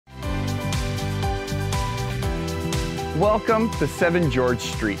Welcome to 7 George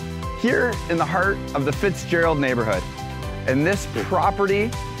Street, here in the heart of the Fitzgerald neighborhood. And this property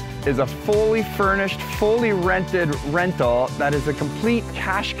is a fully furnished, fully rented rental that is a complete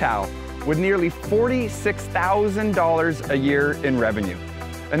cash cow with nearly $46,000 a year in revenue.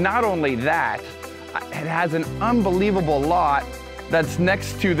 And not only that, it has an unbelievable lot that's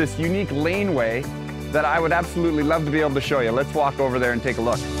next to this unique laneway that I would absolutely love to be able to show you. Let's walk over there and take a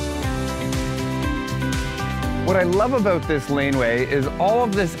look. What I love about this laneway is all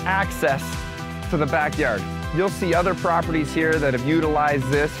of this access to the backyard. You'll see other properties here that have utilized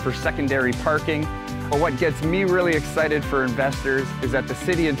this for secondary parking. But what gets me really excited for investors is that the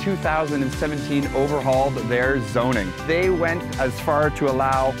city in 2017 overhauled their zoning. They went as far to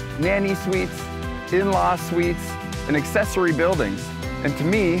allow nanny suites, in-law suites, and accessory buildings. And to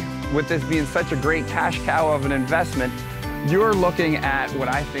me, with this being such a great cash cow of an investment, you're looking at what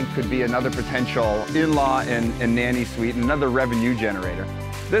I think could be another potential in-law and nanny suite, and another revenue generator.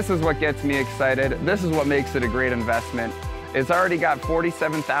 This is what gets me excited. This is what makes it a great investment. It's already got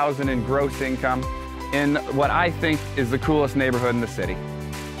 $47,000 in gross income in what I think is the coolest neighborhood in the city.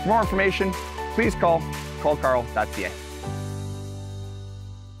 For more information, please call carl.ca.